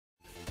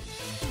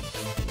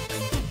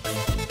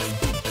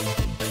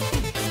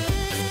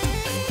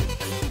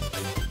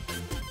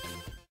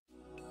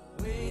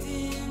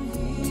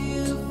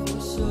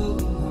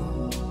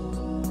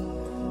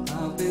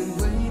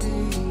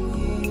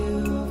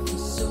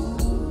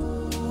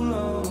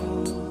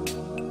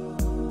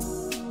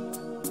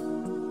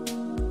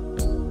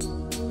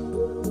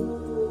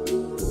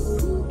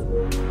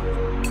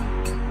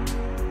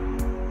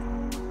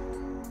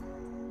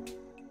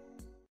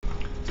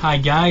Hi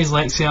guys,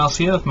 Lex Ellis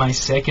here with my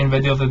second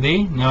video of the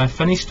day. Now I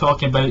finished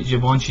talking about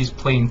Givenchy's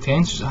Play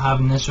Intense, which I have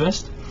in this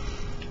wrist.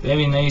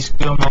 Very nice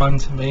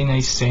gourmand, very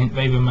nice scent,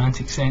 very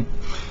romantic scent.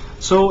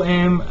 So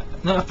now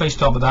I've finished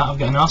talking about that, I've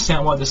got another scent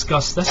I want to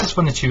discuss. This is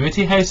from the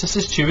Cerruti house. This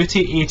is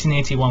Cerruti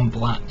 1881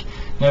 Black.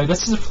 Now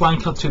this is a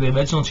flanker to the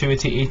original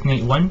Cerruti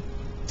 1881.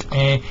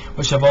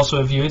 Which I've also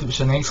reviewed, which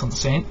is an excellent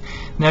scent.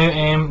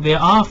 Now there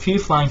are a few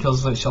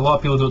flankers which a lot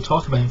of people don't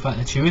talk about. In fact,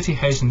 the Cerruti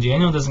house in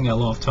general doesn't get a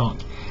lot of talk.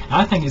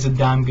 I think it's a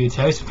damn good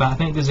house. In fact, I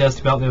think it deserves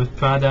to be up there with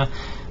Prada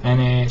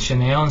and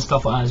Chanel and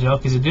stuff like that as well,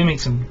 because they do make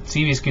some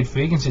serious good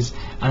fragrances,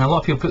 and a lot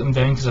of people put them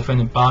down because I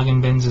found the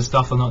bargain bins and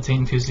stuff are not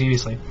taken too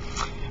seriously.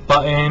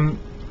 But one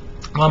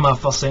of my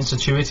first scents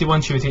is the Cerruti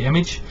one, Cerruti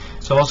Image,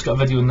 so I've also got a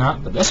video on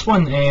that. But this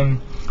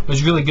one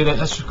was really good.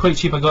 This was quite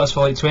cheap. I got this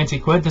for like 20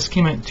 quid. This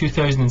came out in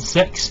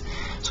 2006.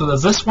 So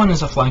there's this one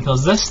as a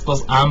flanker.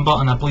 There's Amber,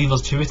 and I believe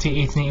there's Cerruti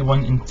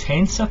 1881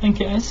 Intense, I think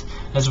it is,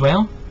 as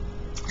well.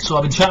 So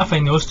I've been trying to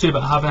find those two,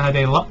 but I haven't had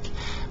any luck.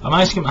 I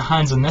managed to get my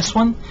hands on this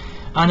one,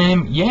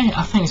 and yeah,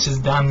 I think this is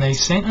a damn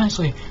nice scent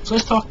actually. So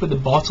let's talk about the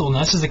bottle. Now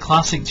this is the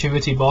classic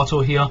Cerruti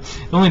bottle here.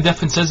 The only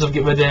difference is I've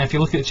got rid of, if you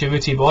look at the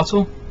Cerruti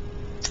bottle,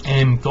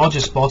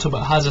 gorgeous bottle,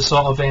 but it has a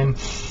sort of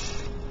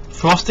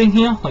frosting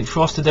here, like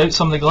frosted out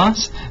some of the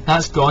glass.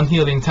 That's gone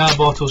here. The entire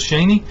bottle's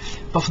shiny.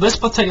 But for this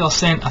particular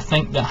scent, I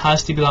think that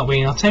has to be that way,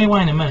 and I'll tell you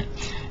why in a minute.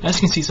 As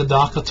you can see, it's a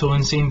darker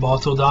tone, same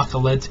bottle, darker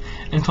lid.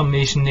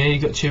 Information there. You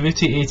got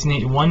Cerruti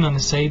 1881 on the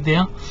side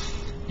there.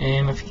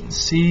 If you can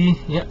see,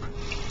 yep.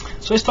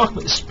 So let's talk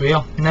about the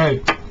sprayer. Now,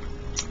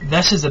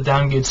 this is a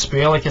damn good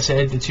sprayer. Like I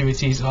said, the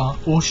Cerrutis are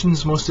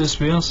oceans, most of the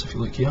sprayers. If you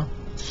look here,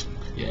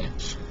 yeah.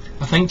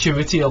 I think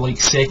Cerruti are like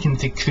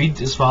second to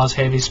Creed as far as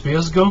heavy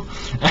sprayers go.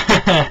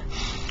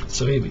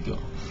 So here we go.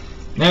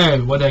 Now,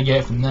 what do I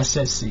get from this?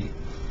 Let's see.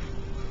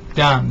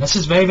 Damn, this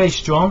is very, very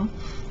strong.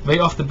 Right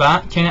off the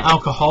bat, kind of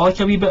alcoholic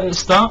a wee bit at the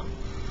start.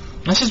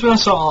 This is where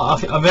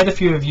I've read a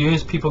few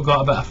reviews, people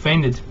got a bit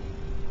offended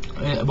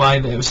why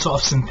it was sort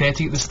of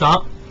synthetic at the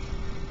start.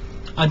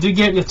 I do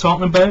get what you're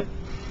talking about,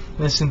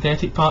 the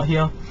synthetic part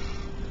here.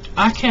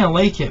 I kind of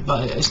like it,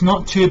 but it's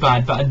not too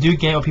bad. But I do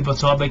get what people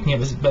talk about,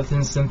 it's a bit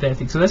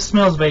synthetic. So this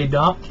smells very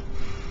dark,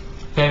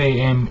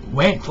 very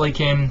wet. Like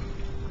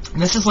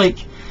this is like,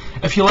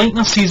 if you like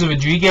Narciso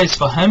Rodriguez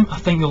for him, I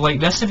think you'll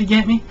like this, if you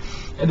get me.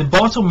 The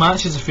bottle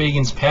matches the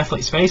fragrance perfectly.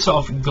 It's very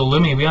sort of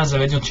gloomy, whereas the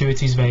original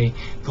Cerruti is very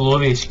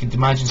glorious. You could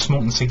imagine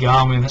smoking a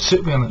cigar wearing a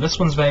suit wearing it. This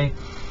one's very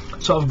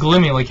sort of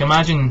gloomy. Like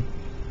imagine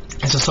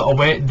it's a sort of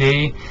wet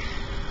day,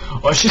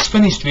 or it's just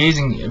finished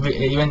raining.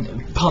 You're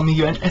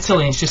in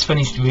Italy and it's just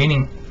finished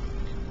raining,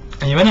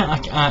 and you're in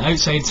it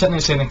outside, sitting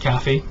outside a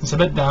cafe. It's a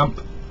bit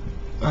damp,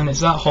 and it's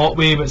that hot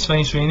way, but it's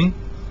finished raining,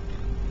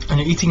 and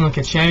you're eating like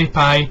a cherry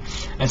pie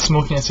and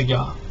smoking a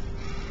cigar.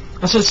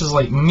 This is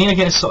like, me, I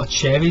get sort of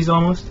cherries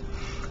almost.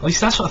 At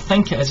least that's what I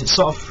think it is. It's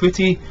sort of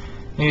fruity,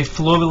 maybe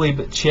florally,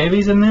 but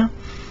cherries in there.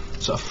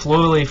 Sort of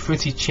florally,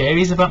 fruity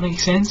cherries, if that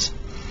makes sense.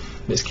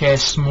 But it's kind of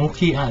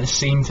smoky at the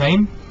same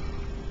time.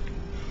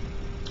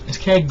 It's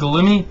kind of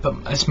gloomy, but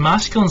it's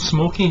masculine,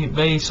 smoky,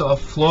 very sort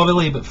of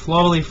florally, but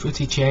florally,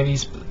 fruity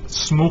cherries, but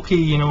smoky,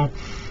 you know,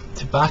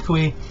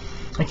 tobacco-y.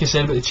 Like I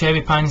said about the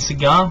cherry pie and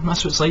cigar,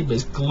 that's what it's like, but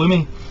it's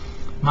gloomy,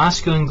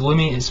 masculine,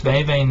 gloomy. It's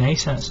very, very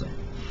nice actually.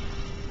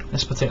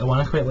 This particular one,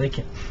 I quite like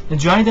it. The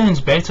dry down's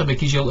better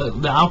because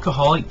the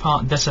alcoholic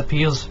part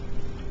disappears,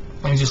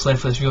 and you're just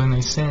left with this really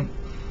nice scent.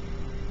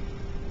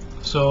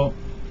 So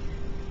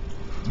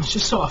it's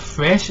just sort of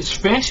fresh. It's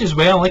fresh as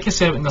well. Like I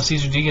said with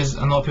Narciso Rodriguez,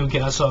 a lot of people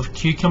get that sort of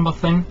cucumber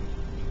thing.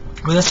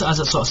 Well, this has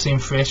that sort of same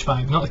fresh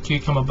vibe, not the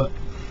cucumber, but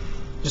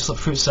just like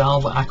fruit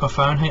salad, like aqua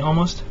Fahrenheit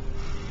almost.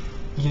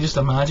 You can just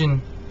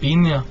imagine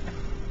being there.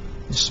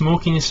 The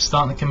smokiness is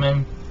starting to come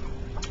in.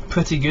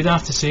 Pretty good, I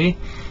have to say.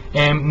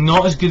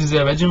 Not as good as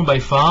the original by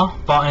far,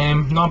 but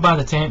not a bad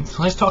attempt.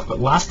 Let's talk about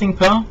lasting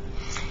power.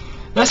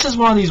 This is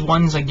one of these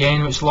ones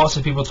again which lots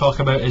of people talk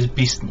about as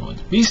beast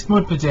mode. Beast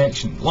mode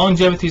projection.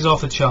 Longevity is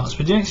off the charts.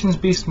 Projection's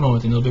beast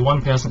mode, and there'll be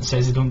one person that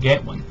says they don't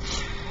get one.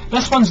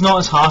 This one's not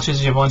as harsh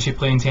as Givenchy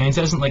Play Intense.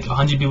 It isn't like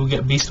 100 people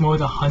get beast mode,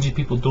 100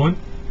 people don't.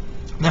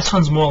 This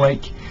one's more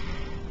like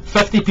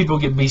 50 people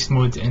get beast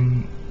mode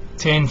and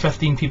 10,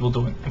 15 people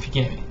don't, if you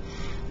get me.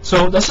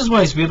 So this is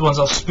one of these weird ones.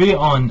 I'll spray it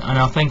on and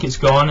I'll think it's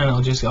gone, and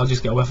I'll just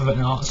get a whiff of it.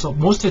 And so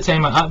most of the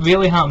time, that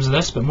rarely happens with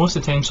this, but most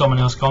of the time someone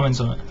else comments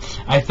on it.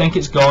 I think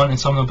it's gone, and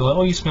someone will be like,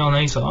 "Oh, you smell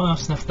nice." Like, "Oh, I've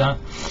sniffed that."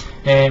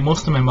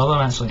 Most of my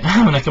mother actually,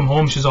 when I come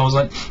home, she's always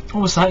like, "Oh,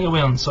 what's that you're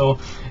wearing?" So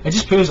it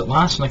just proves it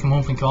lasts. When I come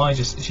home from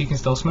college, she can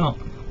still smell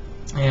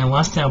it. And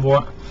last time I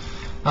wore it,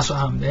 that's what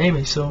happened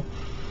anyway. So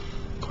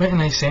quite a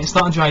nice scent. It's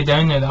starting to dry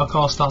down now. The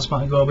alcohol starts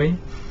to go away.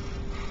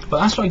 But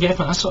that's what I get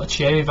from that sort of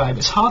cherry vibe.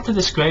 It's hard to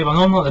describe. I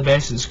know I'm not the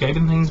best at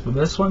describing things, but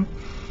this one,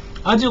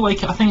 I do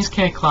like it. I think it's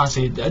kind of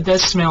classy. It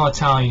does smell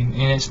Italian,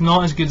 and it's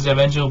not as good as the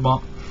original,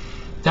 but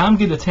damn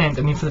good attempt.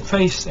 I mean, for the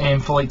price,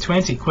 for like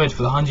 20 quid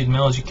for the 100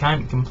 mils, you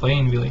can't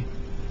complain really.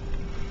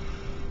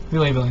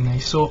 Really, really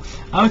nice. So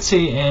I would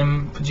say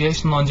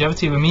projection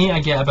longevity with me, I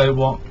get about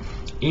what,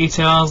 8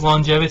 hours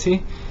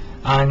longevity.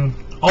 and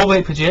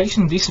alright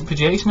projection, decent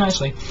projection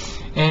actually.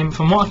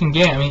 From what I can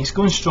get, I mean, it's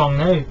going strong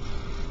now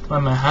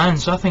on my hand,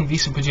 so I think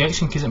decent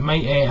projection, because it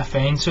might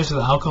offend, especially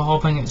the alcohol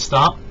thing at the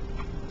start.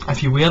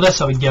 If you wear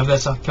this, I would give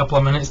this a couple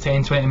of minutes,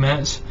 10-20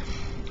 minutes,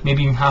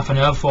 maybe even half an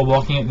hour before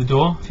walking out the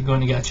door, if you're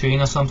going to get a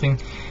train or something,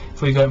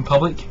 before you go out in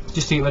public,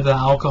 just to get rid of that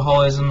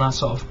alcoholism, that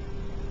sort of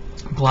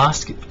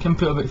blast can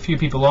put a few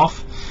people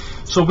off.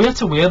 So where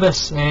to wear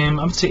this? I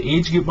would say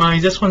age group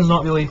wise, this one's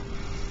not really,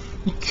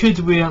 you could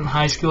wear it in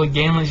high school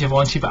again like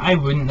Givenchy, but I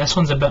wouldn't. This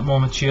one's a bit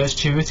more mature. It's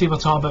Cerruti we're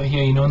talking about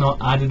here, you know, not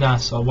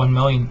Adidas or 1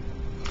 million.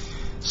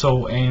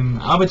 So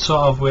I would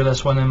sort of wear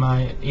this one in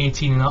my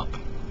 18 and up.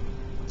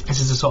 This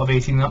is the sort of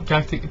 18 and up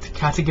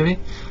category.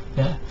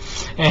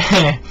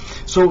 Yeah.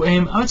 So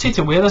I would say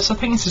to wear this, I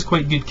think this is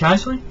quite good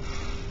casually.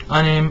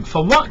 And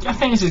for work, I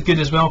think this is good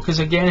as well, because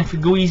again, if we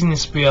go easy in the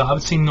sprayer, I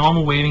would say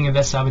normal wearing of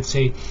this, I would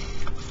say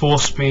 4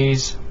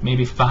 sprays,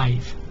 maybe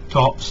 5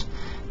 tops,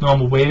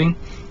 normal wearing.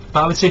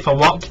 But I would say for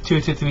work,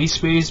 2 to 3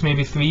 sprays,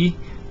 maybe 3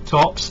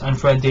 tops, and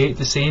for a date,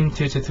 the same,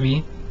 2 to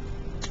 3.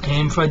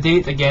 For a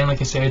date, again,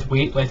 like I said,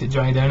 wait, let it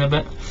dry down a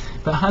bit.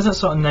 But it has that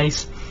sort of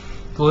nice,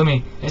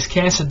 gloomy, it's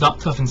kind of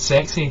seductive and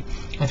sexy,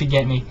 if you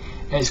get me.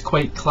 It's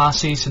quite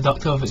classy,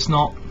 seductive, it's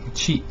not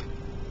cheap.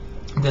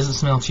 It doesn't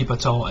smell cheap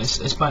at all.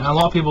 It's but a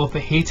lot of people, if they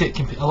hate it,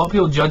 a lot of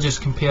people judge it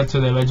compared to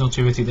the original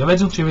Cerruti. The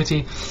original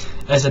Cerruti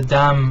is a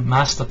damn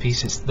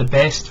masterpiece. It's the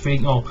best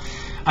fragrance.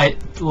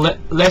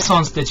 Lex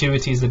Ellis de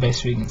Cerruti is the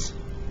best fragrance.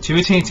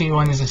 Cerruti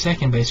 881 is the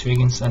second best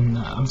fragrance, and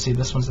I would say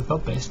this one's the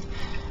third best.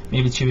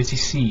 Maybe Cerruti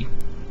C.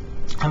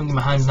 I haven't got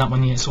my hands on that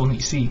one yet, so I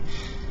need to see.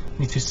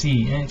 Need to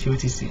see,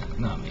 Cerruti C.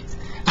 No, mate.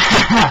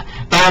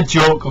 Bad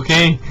joke,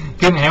 okay?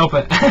 Couldn't help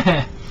it.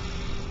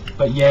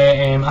 But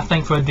yeah, I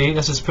think for a date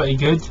this is pretty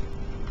good.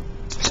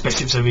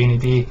 Especially if it's a rainy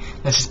day,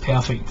 this is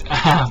perfect.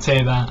 I'll tell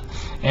you that.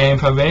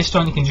 For a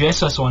restaurant, you can dress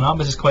this one up.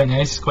 This is quite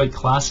nice, it's quite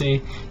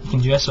classy. You can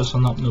dress this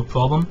one up, no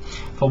problem.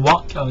 For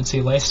work, I would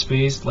say less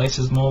sprays, less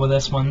is more with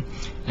this one.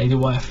 I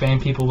don't want to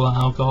offend people with that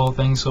alcohol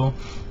thing, so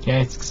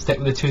yeah, stick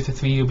with the 2 to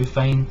 3, you'll be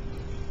fine.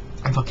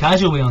 And for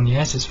casual wearing,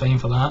 yes, it's fine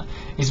for that.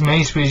 As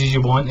many sprays as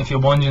you want. If you're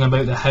wandering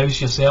about the house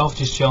yourself,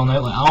 just chilling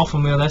out, like I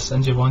often wear this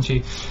and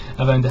Givenchy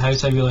around the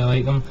house, I really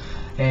like them.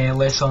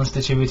 Lex Ellis de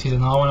Cerruti is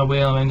another one I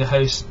wear around the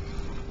house.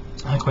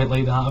 I quite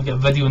like that. I've got a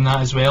video on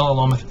that as well,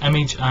 along with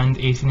Image and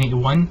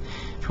 1881,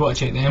 if you want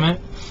to check them out.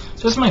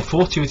 So this is my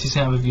 4th Cerruti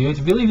scent I reviewed.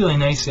 Really, really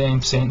nice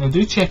scent. Now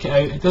do check it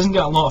out. It doesn't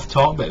get a lot of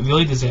talk, but it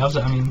really deserves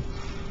it. I mean,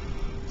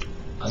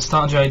 it's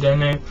starting to dry down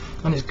now,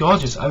 and it's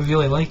gorgeous. I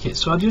really like it.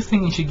 So I do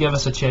think you should give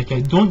us a check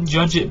out. Don't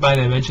judge it by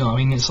the original. I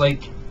mean, it's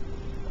like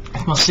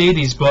if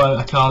Mercedes brought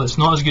out a car that's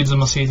not as good as a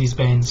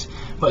Mercedes-Benz,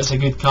 but it's a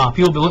good car,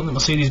 people will be looking at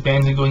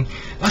Mercedes-Benz and going,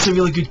 that's a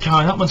really good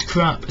car, that one's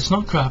crap. It's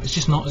not crap, it's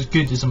just not as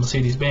good as a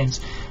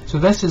Mercedes-Benz. So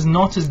this is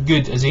not as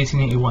good as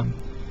 1881,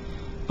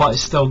 but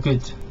it's still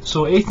good.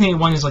 So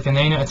 1881 is like a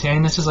 9 out of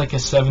 10, this is like a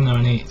 7 or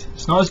an 8.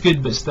 It's not as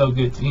good, but it's still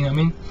good, you know what I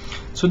mean?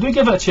 So do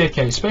give it a check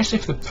out, especially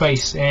for the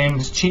price.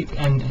 It's cheap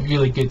and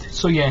really good.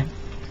 So yeah,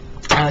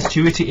 that's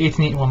Cerruti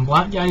 1881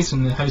 Black, guys,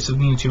 in the house of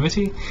Neo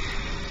Cerruti.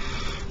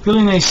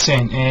 Really nice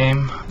scent,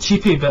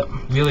 cheapy but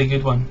really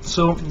good one.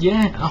 So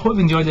yeah, I hope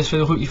you enjoyed this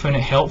video, I hope you found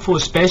it helpful,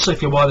 especially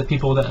if you're one of the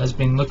people that has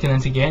been looking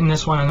into getting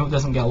this one. I know it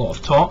doesn't get a lot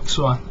of talk,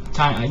 so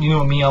you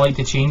know me, I like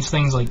to change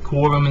things like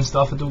quorum and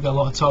stuff. I don't get a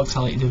lot of talks, I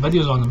like to do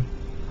videos on them.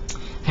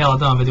 Hell, I've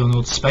done a video on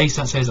Old Spice,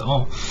 that says it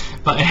all.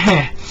 But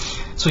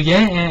so yeah,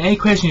 any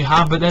questions you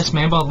have about this,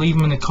 remember, leave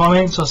them in the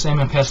comments or send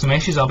me a personal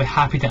message, I'll be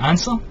happy to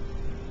answer.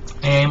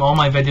 All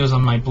my videos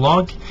on my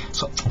blog,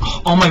 so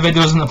all my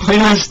videos in the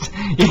playlist.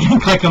 You can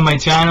click on my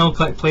channel,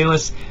 click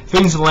playlist.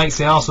 Things like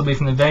Lex Ellis will be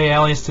from the very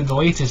earliest to the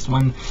latest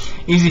one,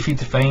 easy for you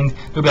to find.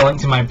 There'll be a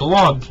link to my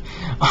blog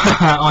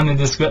on the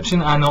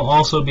description, and there'll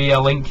also be a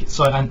link,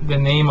 so the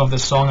name of the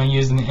song I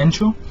used in the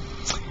intro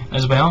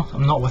as well.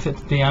 I'm not with it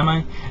today, am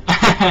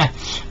I?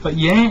 But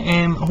yeah,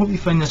 I hope you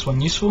found this one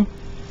useful.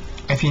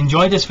 If you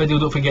enjoyed this video,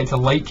 don't forget to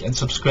like and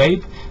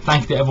subscribe.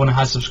 Thank you to everyone who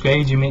has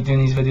subscribed. You make doing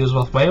these videos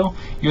worthwhile.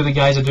 You're the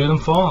guys I do them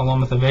for, along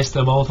with the rest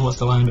of the world who wants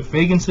to learn about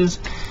fragrances.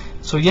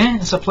 So yeah,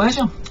 it's a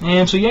pleasure.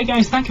 So yeah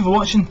guys, thank you for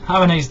watching.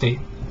 Have a nice day.